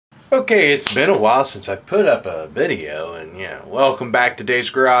Okay, it's been a while since I put up a video, and yeah, welcome back to Dave's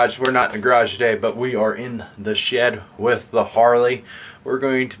Garage. We're not in the garage today, but we are in the shed with the Harley. We're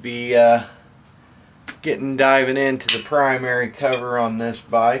going to be diving into the primary cover on this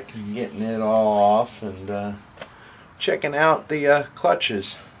bike and getting it all off and checking out the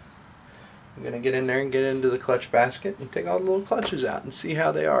clutches. I'm going to get in there and get into the clutch basket and take all the little clutches out and see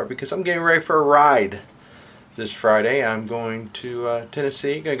how they are, because I'm getting ready for a ride. This Friday I'm going to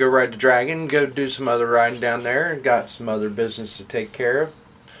Tennessee, gonna go ride the Dragon, go do some other riding down there, and got some other business to take care of.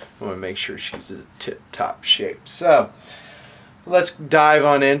 I want to make sure she's in tip-top shape. So let's dive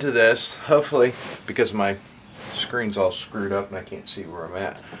on into this. Hopefully, because my screen's all screwed up and I can't see where I'm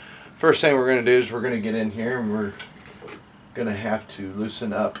at. First thing we're gonna do is we're gonna get in here and we're gonna have to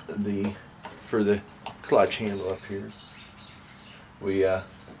loosen up for the clutch handle up here. We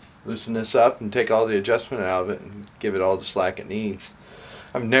loosen this up and take all the adjustment out of it and give it all the slack it needs.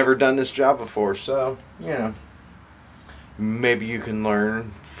 I've never done this job before, so you know, maybe you can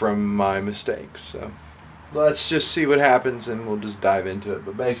learn from my mistakes. So let's just see what happens and we'll just dive into it.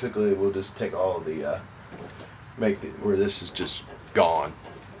 But basically we'll just take all the make it where this is just gone.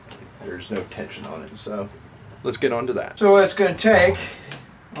 There's no tension on it, so let's get on to that. So what it's going to take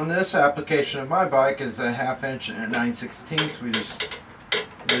on this application of my bike is a 1/2 inch and a 9/16. We just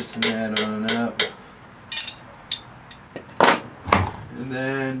loosen that on up, and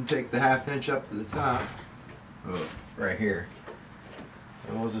then take the 1/2 inch up to the top, right here,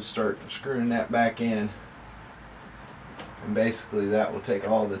 and we'll just start screwing that back in, and basically that will take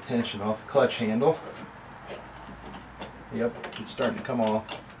all the tension off the clutch handle. Yep, it's starting to come off,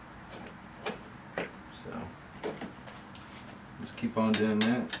 so just keep on doing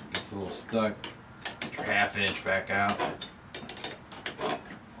that. It's a little stuck. Get your 1/2 inch back out.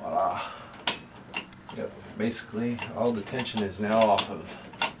 Voila. Yep, basically all the tension is now off of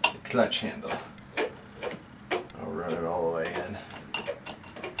the clutch handle. I'll run it all the way in.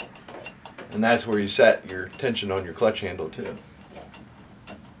 And that's where you set your tension on your clutch handle too.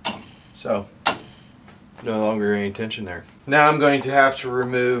 So, no longer any tension there. Now I'm going to have to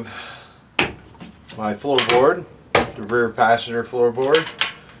remove my floorboard, the rear passenger floorboard,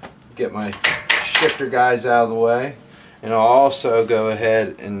 get my shifter guys out of the way. And I'll also go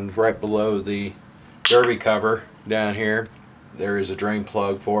ahead and right below the derby cover down here, there is a drain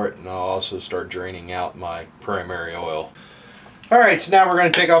plug for it, and I'll also start draining out my primary oil. Alright, so now we're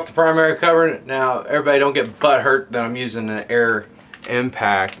going to take off the primary cover. Now everybody don't get butt hurt that I'm using an air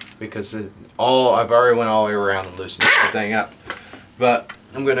impact, because I've already went all the way around and loosened the thing up. But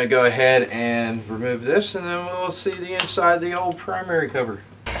I'm going to go ahead and remove this, and then we'll see the inside of the old primary cover.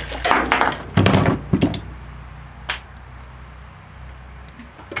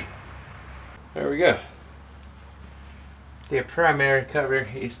 There we go. The primary cover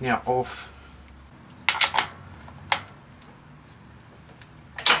is now off.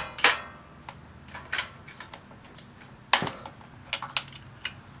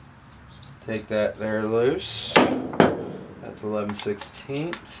 Take that there loose. That's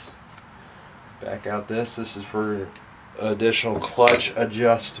 11/16. Back out this. This is for additional clutch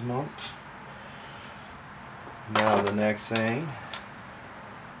adjustment. Now the next thing,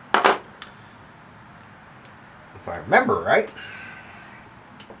 if I remember right,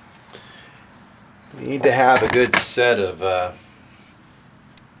 you need to have a good set of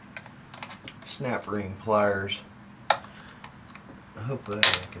snap ring pliers. Hopefully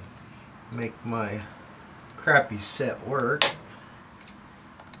I can make my crappy set work,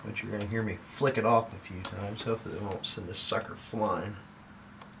 but you're going to hear me flick it off a few times. Hopefully it won't send this sucker flying.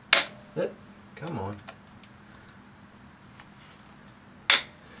 Come on.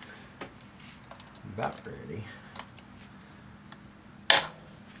 About ready.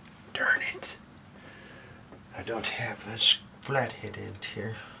 Darn it. I don't have a flathead end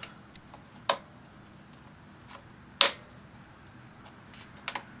here.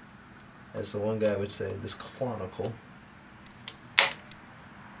 As the one guy would say, this conical.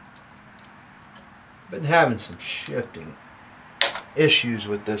 Been having some shifting issues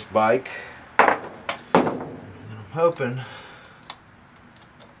with this bike. And I'm hoping,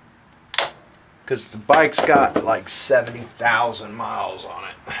 because the bike's got like 70,000 miles on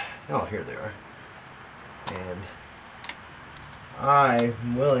it. Oh, here they are. And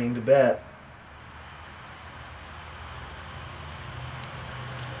I'm willing to bet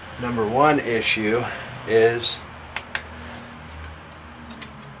number one issue is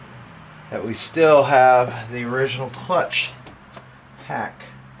that we still have the original clutch pack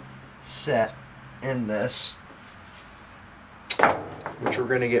set in this, which we're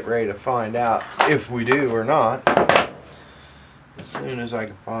going to get ready to find out if we do or not. soon as I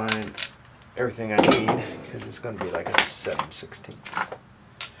can find everything I need, because it's going to be like a 7/16.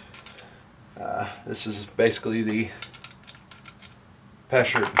 This is basically the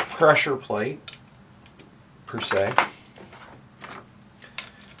pressure plate per se,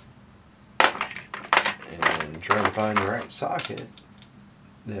 and trying to find the right socket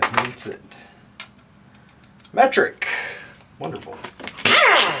that meets it. Metric, wonderful.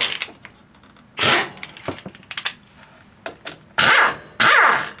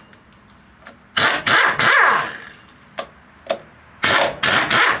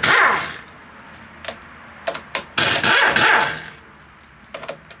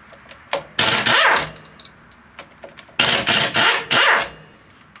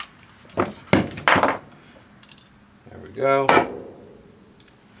 Go.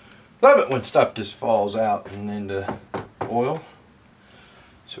 Love it when stuff just falls out and into oil.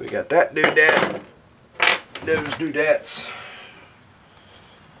 So we got that doodad, those doodads.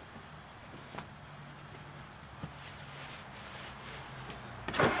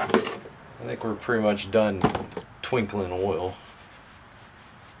 I think we're pretty much done twinkling oil.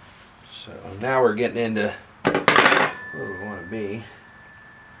 So now we're getting into where we want to be.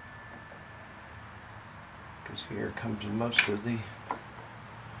 Because here comes most of the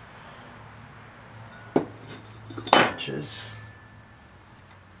clutches.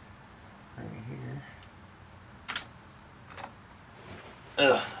 Right here.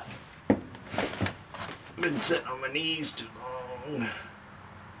 Ugh. Been sitting on my knees too long.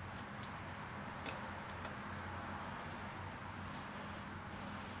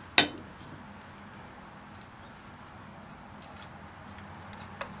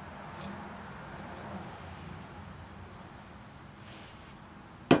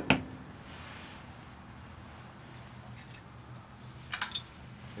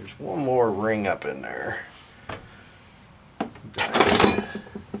 There's one more ring up in there.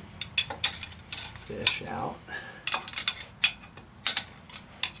 Fish out.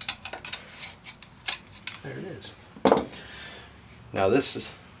 There it is. Now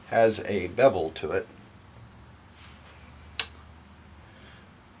this has a bevel to it.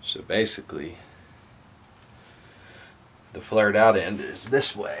 So basically, the flared out end is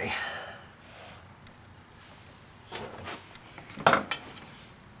this way.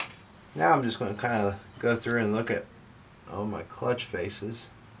 Now I'm just going to kind of go through and look at all my clutch faces.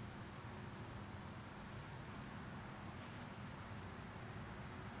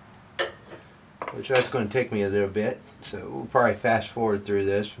 Which that's going to take me a little bit, so we'll probably fast forward through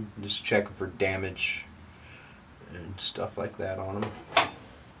this, just checking for damage and stuff like that on them.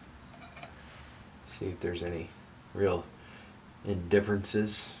 See if there's any real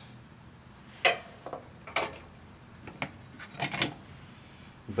indifferences.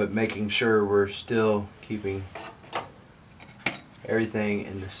 But making sure we're still keeping everything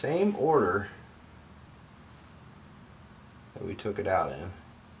in the same order that we took it out in.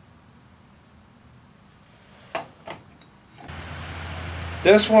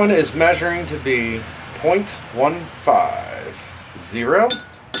 This one is measuring to be 0.150.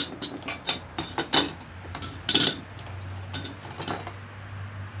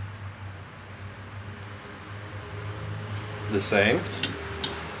 The same.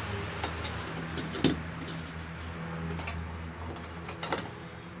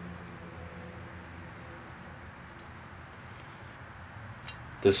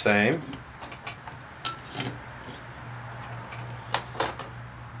 The same.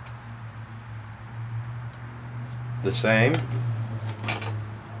 The same.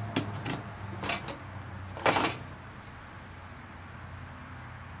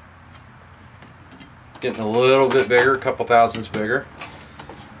 Getting a little bit bigger, a couple thousandths bigger.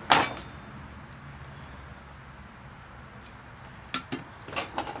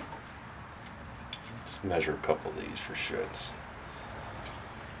 Just measure a couple of these for shits.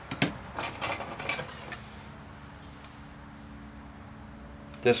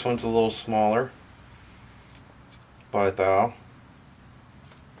 This one's a little smaller by a thou.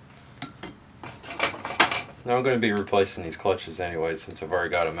 Now I'm going to be replacing these clutches anyway since I've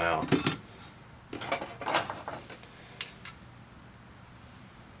already got them out.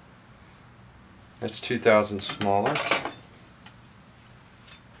 That's 2,000 smaller.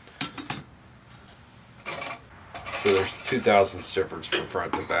 So there's 2,000 difference from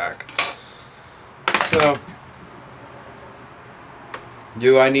front to back. So,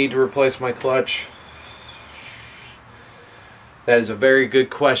 do I need to replace my clutch? That is a very good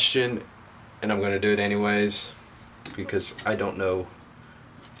question, and I'm going to do it anyways because I don't know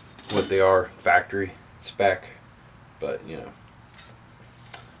what they are factory spec, but you know,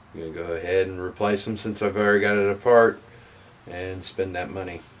 I'm going to go ahead and replace them since I've already got it apart. and spend that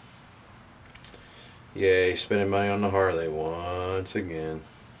money. Yay, spending money on the Harley once again.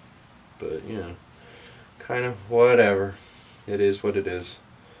 But, you know, kind of whatever. It is what it is.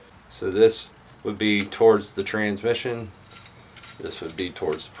 So this would be towards the transmission. This would be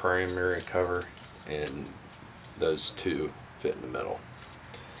towards the primary cover, and those two fit in the middle.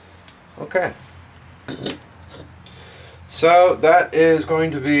 Okay. So that is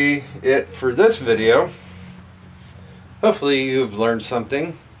going to be it for this video. Hopefully you've learned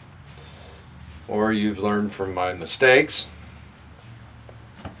something, or you've learned from my mistakes.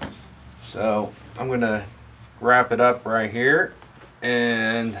 So I'm going to wrap it up right here,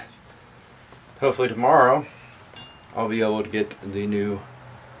 and hopefully tomorrow I'll be able to get the new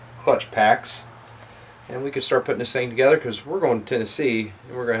clutch packs, and we can start putting this thing together, because we're going to Tennessee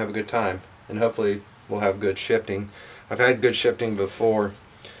and we're going to have a good time, and hopefully we'll have good shifting. I've had good shifting before.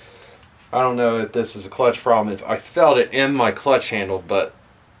 I don't know if this is a clutch problem. I felt it in my clutch handle, but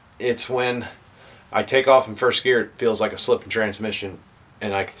it's when I take off in first gear, it feels like a slip in transmission,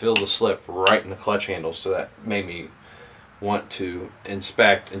 and I can feel the slip right in the clutch handle. So that made me want to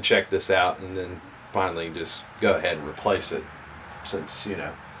inspect and check this out, and then finally just go ahead and replace it, since, you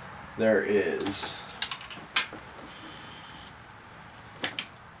know, there is,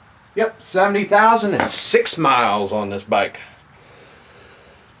 yep, 70,006 miles on this bike,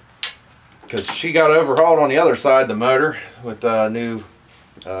 because she got overhauled on the other side, the motor, with new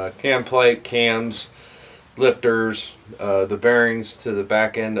cam plate, cams, lifters, the bearings to the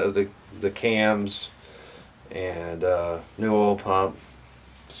back end of the cams, and new oil pump.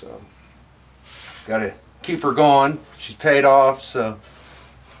 So gotta keep her going. She's paid off, so,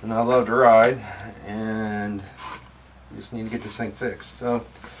 and I love to ride, and just need to get this thing fixed. So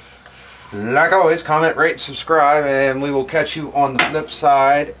like always, comment, rate, subscribe, and we will catch you on the flip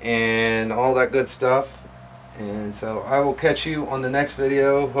side and all that good stuff. And so I will catch you on the next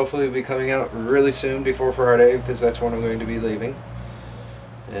video. Hopefully it'll be coming out really soon, before Friday, because that's when I'm going to be leaving.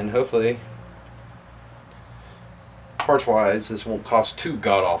 And hopefully, parts wise, this won't cost too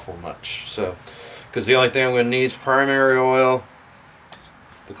god awful much. So, because the only thing I'm going to need is primary oil,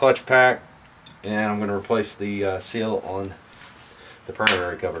 the clutch pack, and I'm going to replace the seal on the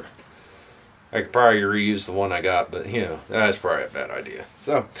primary cover. I could probably reuse the one I got, but, you know, that's probably a bad idea.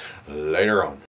 So later on.